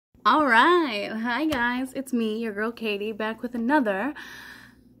Alright, hi guys, it's me, your girl Katie, back with another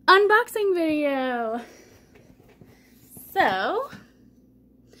unboxing video. So,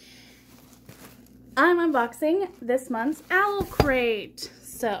 I'm unboxing this month's Owlcrate.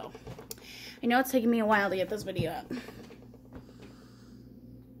 So, I know it's taking me a while to get this video up,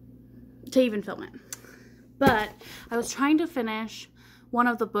 to even film it. But, I was trying to finish one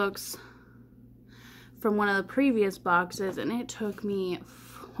of the books from one of the previous boxes, and it took me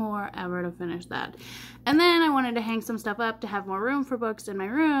forever to finish that. And then I wanted to hang some stuff up to have more room for books in my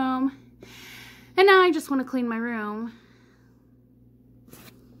room. And now I just want to clean my room.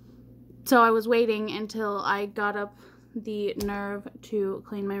 So I was waiting until I got up the nerve to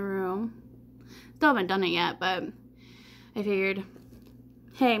clean my room. Still haven't done it yet, but I figured,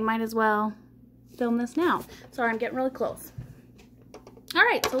 hey, might as well film this now. Sorry, I'm getting really close.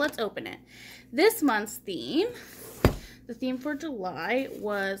 Alright, so let's open it. This month's theme, the theme for July,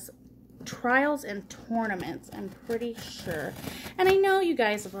 was trials and tournaments, I'm pretty sure. And I know you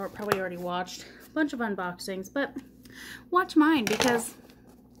guys have probably already watched a bunch of unboxings, but watch mine because,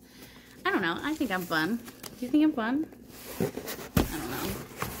 I don't know, I think I'm fun. Do you think I'm fun? I don't know.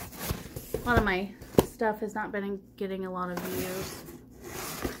 A lot of my stuff has not been getting a lot of views.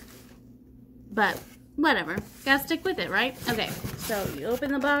 But, whatever. Gotta stick with it, right? Okay, so you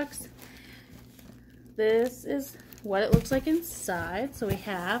open the box. This is what it looks like inside. So we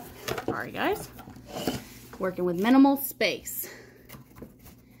have, sorry guys, working with minimal space.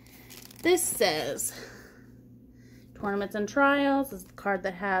 This says Tournaments and Trials. This is the card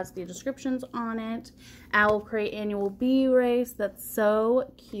that has the descriptions on it. Owlcrate Annual Bee Race. That's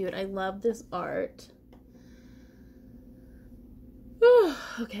so cute. I love this art. Whew,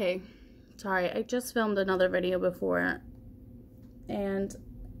 okay. Sorry, I just filmed another video before and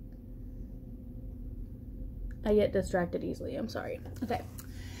I get distracted easily. I'm sorry. Okay.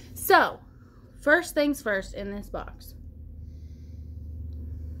 So, first things first in this box.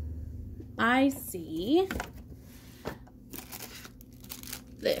 I see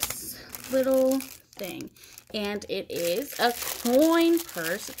this little thing. And it is a coin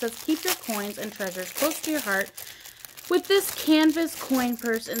purse. It says, keep your coins and treasures close to your heart with this canvas coin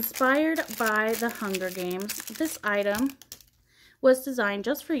purse inspired by the Hunger Games. This item was designed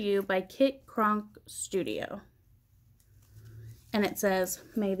just for you by Kit Kronk Studio. And it says,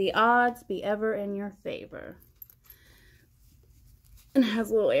 may the odds be ever in your favor. And it has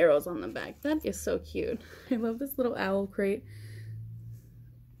little arrows on the back. That is so cute. I love this little Owlcrate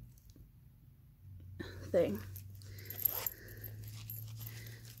thing.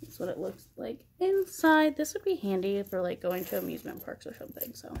 That's what it looks like inside. This would be handy for like going to amusement parks or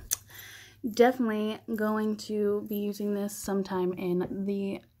something. So definitely going to be using this sometime in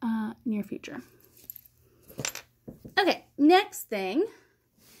the near future. Okay, next thing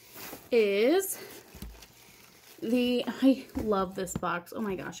is I love this box. Oh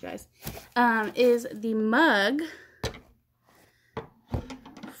my gosh, guys. Is the mug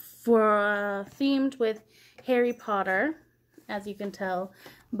for themed with Harry Potter, as you can tell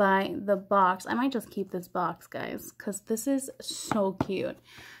by the box. I might just keep this box, guys, because this is so cute.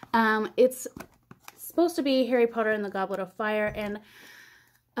 It's supposed to be Harry Potter and the Goblet of Fire, and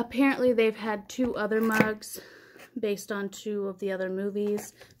apparently they've had two other mugs based on two of the other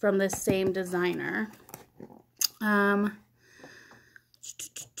movies from this same designer. Yeah,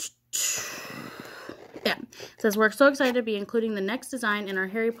 it says, we're so excited to be including the next design in our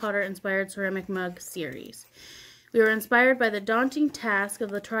Harry Potter inspired ceramic mug series. We were inspired by the daunting task of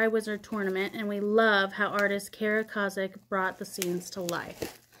the Triwizard Tournament, and we love how artist Kara Kozik brought the scenes to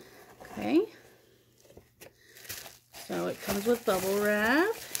life. Okay. So it comes with bubble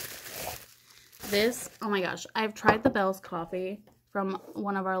wrap. This, oh my gosh, I've tried the Bell's coffee from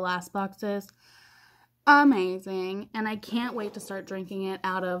one of our last boxes. Amazing. And I can't wait to start drinking it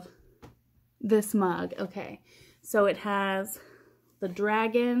out of this mug. Okay, so it has the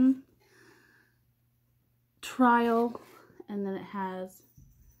dragon trial, and then it has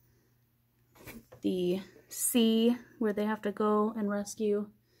the sea where they have to go and rescue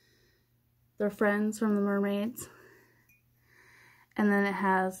their friends from the mermaids. And then it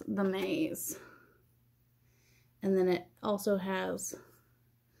has the maze. And then it also has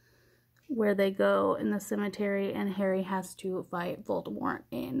where they go in the cemetery and Harry has to fight Voldemort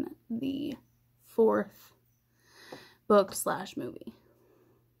in the 4th book / movie.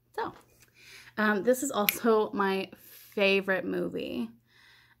 So, this is also my favorite movie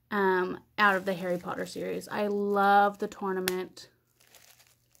out of the Harry Potter series. I love the tournament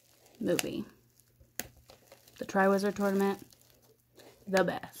movie. The Triwizard Tournament, the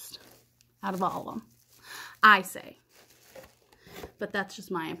best out of all of them, I say. but that's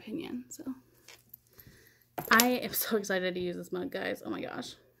just my opinion. So I am so excited to use this mug, guys. Oh my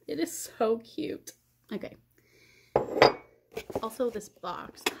gosh. It is so cute. Okay. Also, this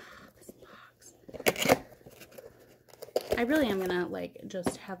box. I really am gonna like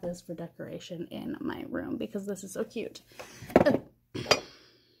just have this for decoration in my room because this is so cute. Okay.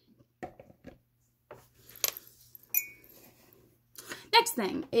 Next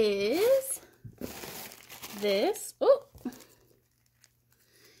thing is this,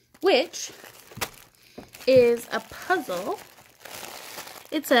 which is a puzzle.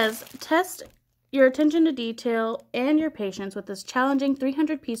 It says, test your attention to detail and your patience with this challenging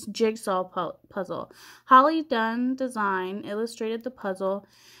 300-piece jigsaw puzzle. Holly Dunn Design illustrated the puzzle,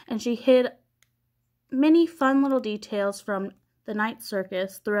 and she hid many fun little details from the night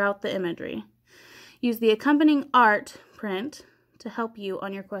circus throughout the imagery. Use the accompanying art print to help you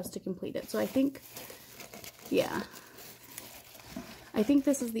on your quest to complete it. So I think, yeah. I think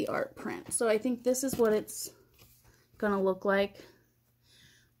this is the art print. So I think this is what it's gonna look like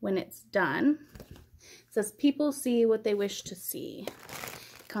when it's done. It says, people see what they wish to see.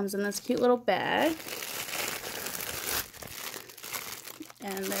 It comes in this cute little bag.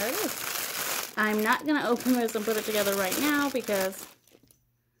 And there it is. I'm not gonna open this and put it together right now because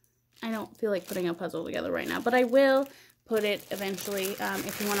I don't feel like putting a puzzle together right now, but I will put it eventually.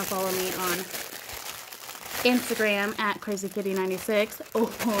 If you want to follow me on Instagram at CrazyKitty96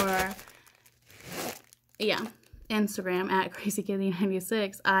 or yeah, Instagram at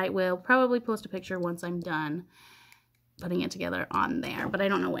CrazyKitty96, I will probably post a picture once I'm done putting it together on there, but I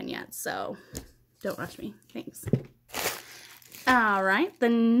don't know when yet, so don't rush me. Thanks. All right, the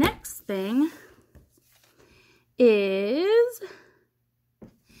next thing is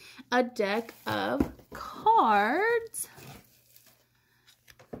a deck of cards.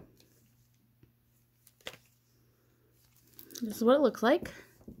 This is what it looks like.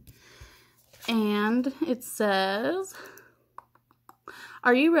 And it says,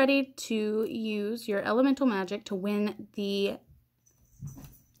 are you ready to use your elemental magic to win the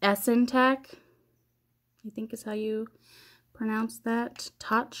Essentech? I think is how you pronounce that.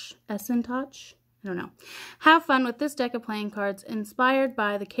 Essentech? I don't know. Have fun with this deck of playing cards inspired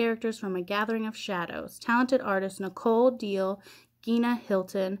by the characters from A Gathering of Shadows. Talented artists Nicole Deal, Gina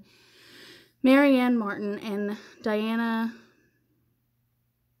Hilton, Marianne Martin, and Diana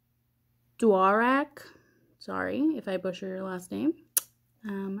Dworak. Sorry if I butcher your last name.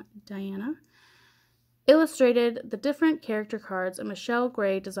 Diana. Illustrated the different character cards, and Michelle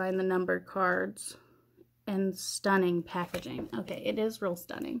Gray designed the numbered cards. And stunning packaging. Okay, it is real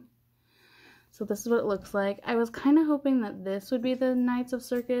stunning. So this is what it looks like. I was kind of hoping that this would be the Knights of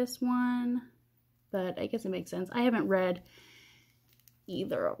Circus one, but I guess it makes sense. I haven't read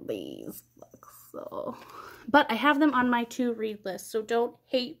either of these books, so. But I have them on my to-read list, so don't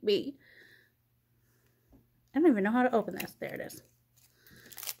hate me. I don't even know how to open this. There it is.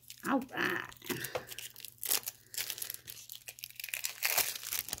 All right.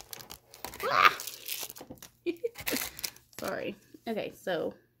 Ah! Sorry. Okay,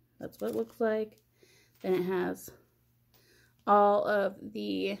 so that's what it looks like. Then it has all of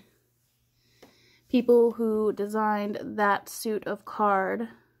the people who designed that suit of card.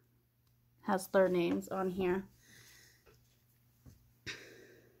 Has their names on here.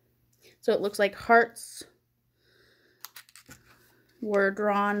 So it looks like hearts were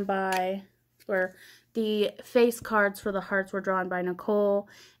drawn by, where the face cards for the hearts were drawn by Nicole,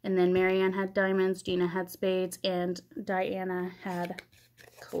 and then Marianne had diamonds, Gina had spades, and Diana had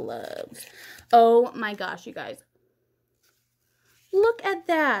clubs. Oh my gosh, you guys. Look at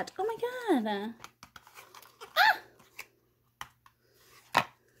that. Oh my god. Ah!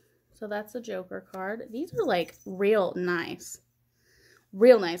 So that's the Joker card. These are like real nice.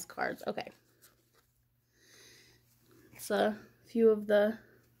 Real nice cards. Okay. It's a few of the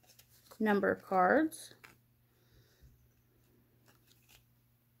number cards.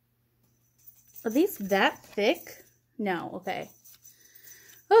 Are these that thick? No, okay.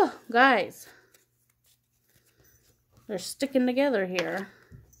 Oh, guys. They're sticking together here.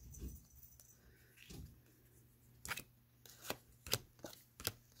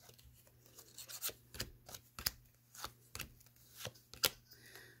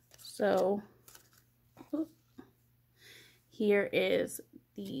 So, here is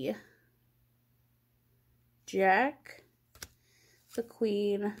the Jack, the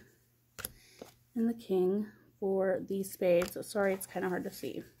Queen, and the King for the spades. Sorry, it's kind of hard to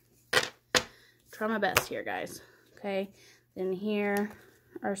see. Try my best here, guys. Okay, then here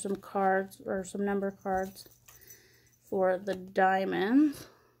are some cards, or some number cards for the diamonds.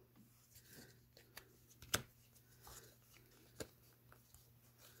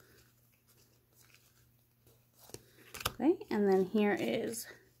 Okay, and then here is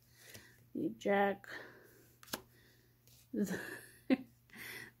the Jack,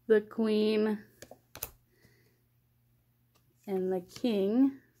 the Queen, and the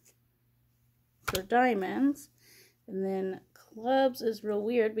King for diamonds. And then clubs is real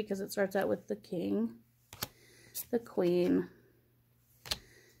weird because it starts out with the King, the Queen,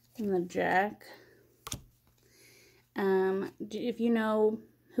 and the Jack. If you know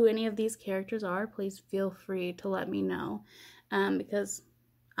who any of these characters are, please feel free to let me know, because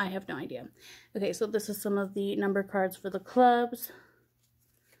I have no idea. Okay, so this is some of the number cards for the clubs.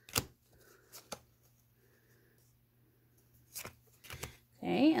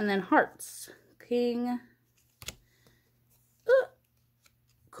 Okay, and then hearts. King,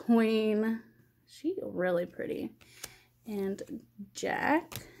 Queen, she's really pretty, and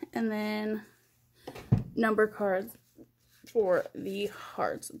Jack, and then number cards for the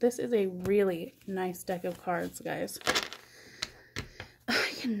hearts. This is a really nice deck of cards, guys. I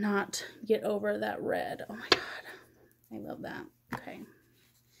cannot get over that red. Oh my god, I love that. Okay,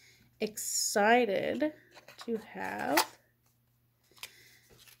 excited to have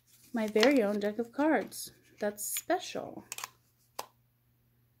my very own deck of cards. That's special.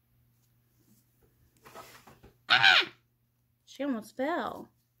 She almost fell.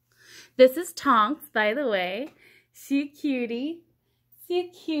 This is Tonks, by the way. See cutie. See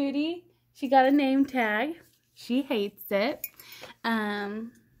cutie. She got a name tag. She hates it. You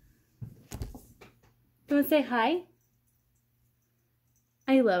want to say hi?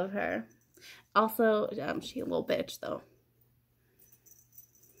 I love her. Also, she's a little bitch, though.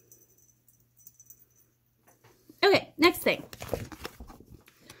 Okay, next thing.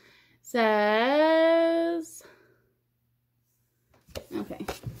 Says... Okay.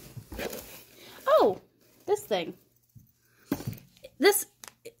 Oh, this thing. This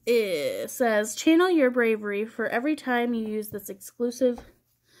says, channel your bravery for every time you use this exclusive...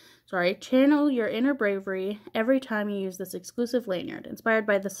 Sorry, channel your inner bravery every time you use this exclusive lanyard. Inspired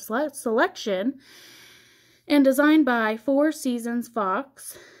by the selection and designed by Four Seasons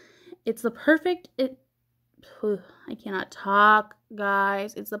Fox. It's the perfect... I cannot talk,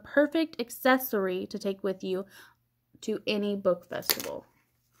 guys. It's the perfect accessory to take with you to any book festival.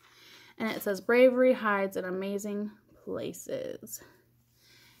 And it says, bravery hides in amazing places.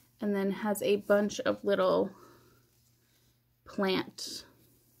 And then has a bunch of little plant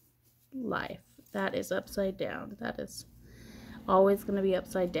life. That is upside down. That is always going to be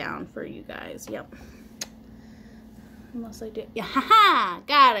upside down for you guys. Yep. Unless I do. Yeah, haha!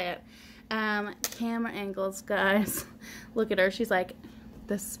 Got it. Camera angles, guys. Look at her. She's like,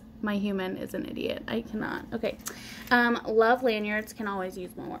 my human is an idiot. I cannot. Okay. Love lanyards. Can always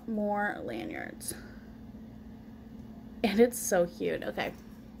use more lanyards. And it's so cute. Okay.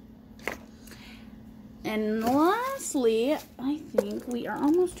 And lastly, I think we are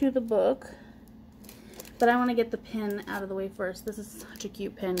almost to the book. But I want to get the pin out of the way first. This is such a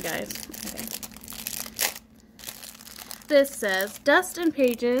cute pin, guys. Okay. This says, Dust and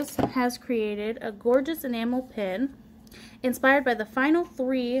Pages has created a gorgeous enamel pin inspired by the final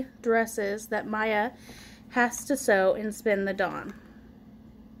 3 dresses that Maya has to sew in Spin the Dawn.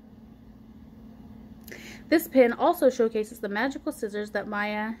 This pin also showcases the magical scissors that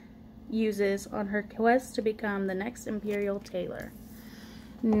Maya uses on her quest to become the next Imperial Tailor.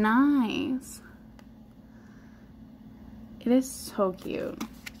 Nice. It is so cute.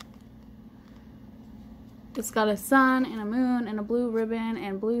 It's got a sun and a moon and a blue ribbon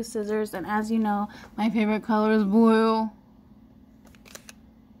and blue scissors. And as you know, my favorite color is blue.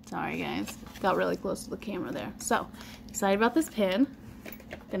 Sorry, guys. Got really close to the camera there. So, excited about this pin.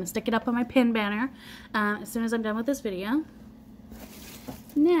 Gonna stick it up on my pin banner as soon as I'm done with this video.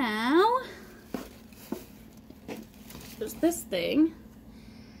 Now, there's this thing.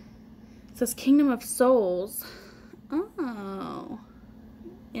 It says Kingdom of Souls. Oh.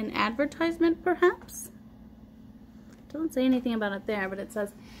 An advertisement, perhaps? Doesn't say anything about it there, but it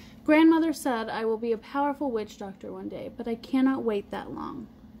says, Grandmother said I will be a powerful witch doctor one day, but I cannot wait that long.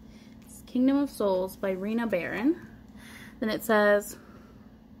 It's Kingdom of Souls by Rena Barron. Then it says,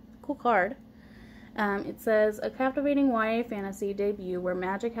 cool card. It says, a captivating YA fantasy debut where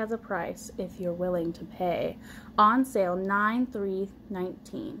magic has a price if you're willing to pay. On sale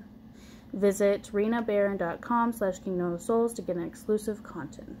 9/3/19. Visit renabarron.com/Kingdom of Souls to get an exclusive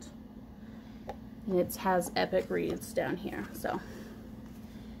content. And it has epic reads down here. So,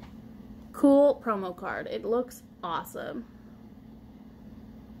 cool promo card. It looks awesome.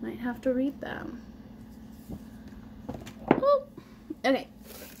 Might have to read them. Oh, okay.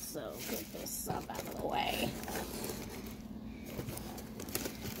 So, get this up out of the way.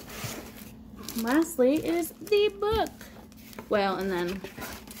 Lastly is the book. Well, and then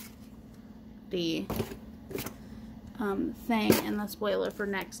the thing and the spoiler for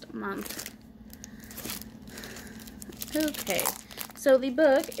next month. Okay, so the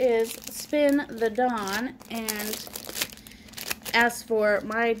book is Spin the Dawn, and as for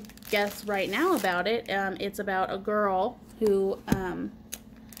my guess right now about it, it's about a girl who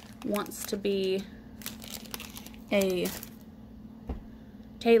wants to be a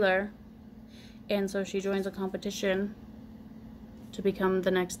tailor, and so she joins a competition to become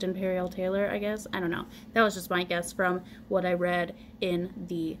the next imperial tailor, I guess. I don't know. That was just my guess from what I read in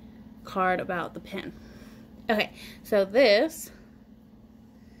the card about the pen. Okay, so this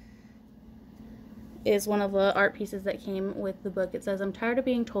is one of the art pieces that came with the book. It says, "I'm tired of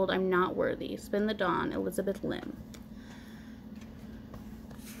being told I'm not worthy. Spin the Dawn, Elizabeth Lim."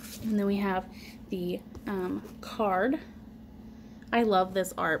 And then we have the card. I love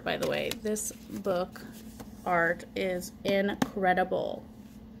this art, by the way. This book art is incredible.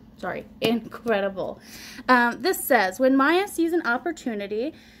 Sorry, incredible. This says, when Maya sees an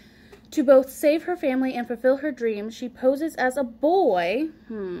opportunity to both save her family and fulfill her dreams, she poses as a boy,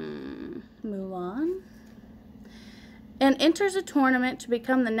 Mulan, and enters a tournament to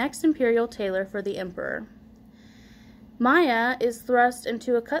become the next imperial tailor for the emperor. Maya is thrust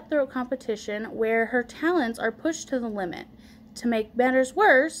into a cutthroat competition where her talents are pushed to the limit. To make matters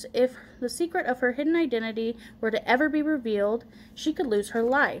worse, if the secret of her hidden identity were to ever be revealed, she could lose her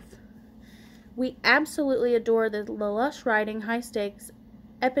life. We absolutely adore the lush writing, high-stakes,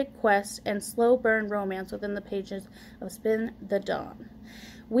 epic quest, and slow-burn romance within the pages of Spin the Dawn.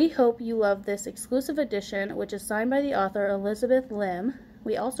 We hope you love this exclusive edition, which is signed by the author Elizabeth Lim.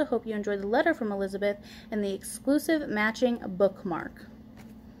 We also hope you enjoy the letter from Elizabeth and the exclusive matching bookmark.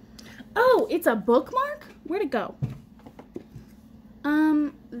 Oh, it's a bookmark? Where'd it go?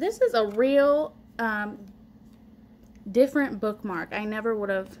 This is a real, different bookmark. I never would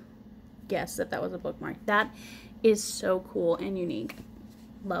have guessed that that was a bookmark. That is so cool and unique.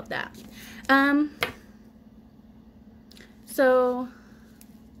 Love that.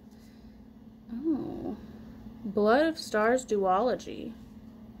 Blood of Stars duology.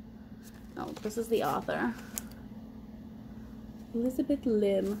 Oh, this is the author. Elizabeth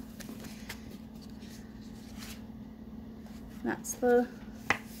Lim. That's the,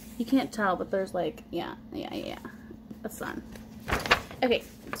 you can't tell, but there's like, yeah, a sun. Okay,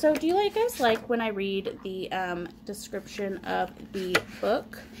 so do you guys like when I read the description of the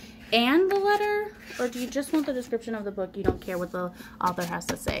book and the letter? Or do you just want the description of the book? You don't care what the author has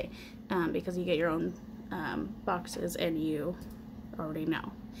to say because you get your own boxes and you already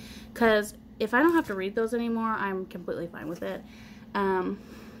know. Because if I don't have to read those anymore, I'm completely fine with it.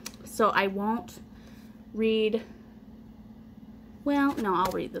 So I won't read... Well, no,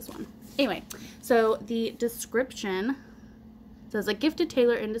 I'll read this one. Anyway, so the description says, a gifted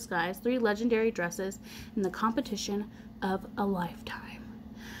tailor in disguise, 3 legendary dresses in the competition of a lifetime.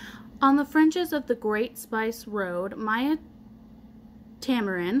 On the fringes of the Great Spice Road, Maya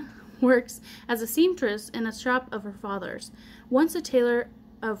Tamarin works as a seamstress in a shop of her father's. Once a tailor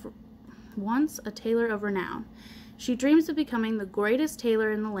of renown. She dreams of becoming the greatest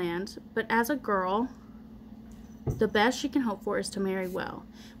tailor in the land, but as a girl, the best she can hope for is to marry well.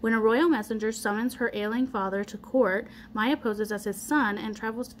 When a royal messenger summons her ailing father to court, Maya poses as his son and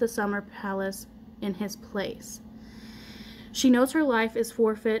travels to the summer palace in his place. She knows her life is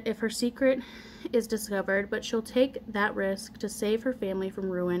forfeit if her secret is discovered, but she'll take that risk to save her family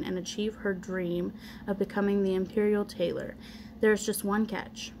from ruin and achieve her dream of becoming the imperial tailor. There's just one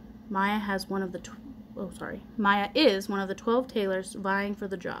catch. Maya is one of the 12 tailors vying for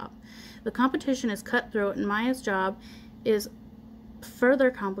the job. The competition is cutthroat, and Maya's job is further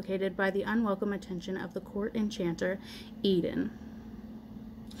complicated by the unwelcome attention of the court enchanter, Eden,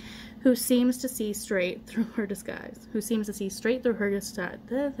 who seems to see straight through her disguise.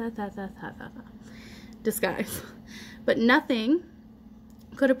 But nothing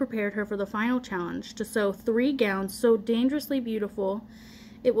could have prepared her for the final challenge, to sew 3 gowns so dangerously beautiful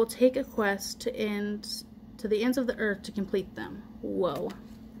it will take a quest to the ends of the earth to complete them. Whoa.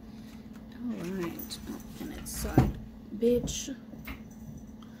 Alright. Oh, and it's signed. Bitch.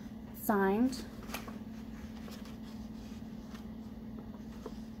 Signed.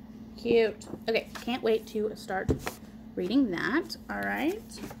 Cute. Okay, can't wait to start reading that. Alright.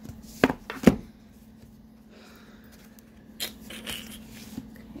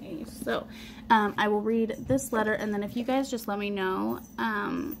 Okay, so I will read this letter, and then if you guys just let me know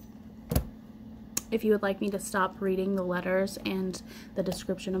if you would like me to stop reading the letters and the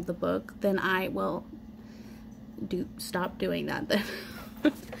description of the book, then I will stop doing that then.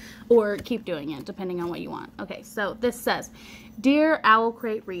 or keep doing it, depending on what you want. Okay, so this says, Dear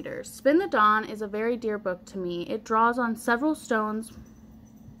Owlcrate readers, Spin the Dawn is a very dear book to me. It draws on several stones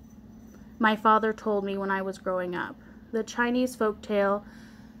my father told me when I was growing up. The Chinese folktale,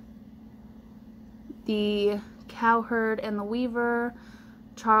 the cowherd and the weaver,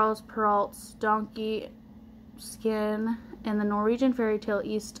 Charles Perrault's donkey skin, and the Norwegian fairy tale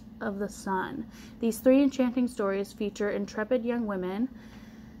East of the Sun. These three enchanting stories feature intrepid young women,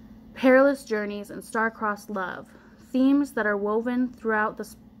 perilous journeys, and star-crossed love, themes that are woven throughout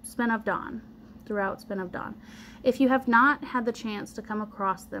Spin of Dawn. If you have not had the chance to come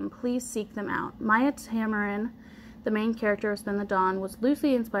across them, please seek them out. Maya Tamarin, the main character of Spin the Dawn, was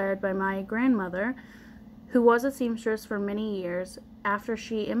loosely inspired by my grandmother, who was a seamstress for many years after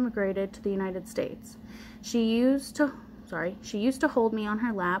she immigrated to the United States. She used to hold me on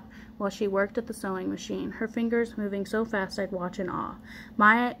her lap while she worked at the sewing machine, her fingers moving so fast I'd watch in awe.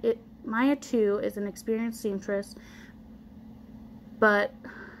 Maya, too, is an experienced seamstress, but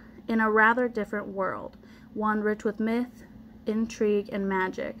in a rather different world, one rich with myth, intrigue, and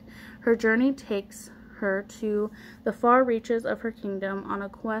magic. Her journey takes her to the far reaches of her kingdom on a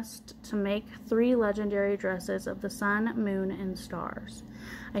quest to make 3 legendary dresses of the sun, moon, and stars.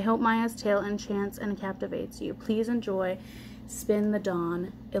 I hope Maya's tale enchants and captivates you. Please enjoy Spin the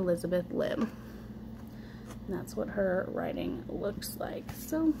Dawn, Elizabeth Lim. And that's what her writing looks like.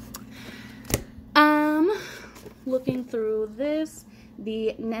 So, looking through this,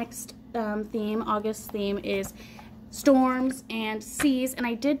 the next theme, August theme, is storms and seas, and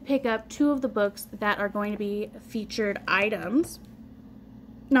I did pick up 2 of the books that are going to be featured items.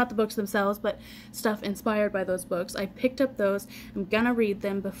 Not the books themselves, but stuff inspired by those books. I picked up those. I'm gonna read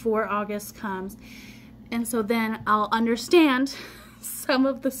them before August comes, and so then I'll understand some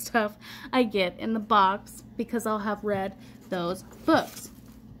of the stuff I get in the box because I'll have read those books.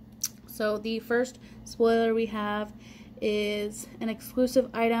 So the first spoiler we have is an exclusive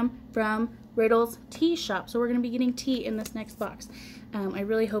item from Riddle's Tea Shop. So we're going to be getting tea in this next box. I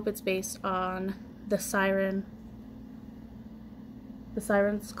really hope it's based on the Siren's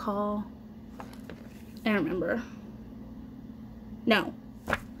Call. I don't remember. No.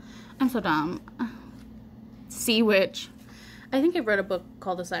 I'm so dumb. Sea Witch. I think I've read a book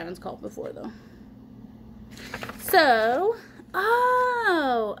called The Siren's Call before, though. So,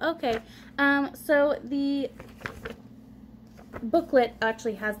 oh, okay. So the booklet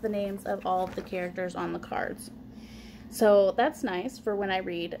actually has the names of all of the characters on the cards. So that's nice for when I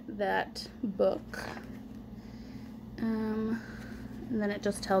read that book. And then it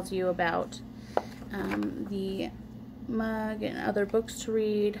just tells you about the mug and other books to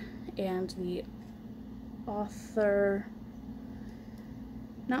read and the author.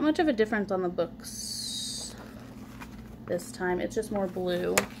 Not much of a difference on the books this time. It's just more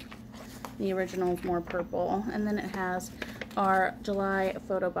blue. The original is more purple. And then it has our July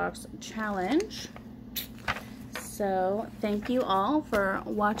photo box challenge. So thank you all for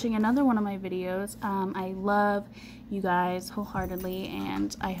watching another one of my videos. I love you guys wholeheartedly,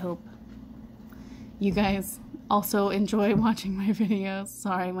 and I hope you guys also enjoy watching my videos.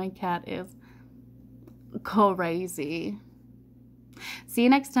 Sorry, my cat is crazy. See you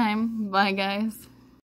next time. Bye, guys.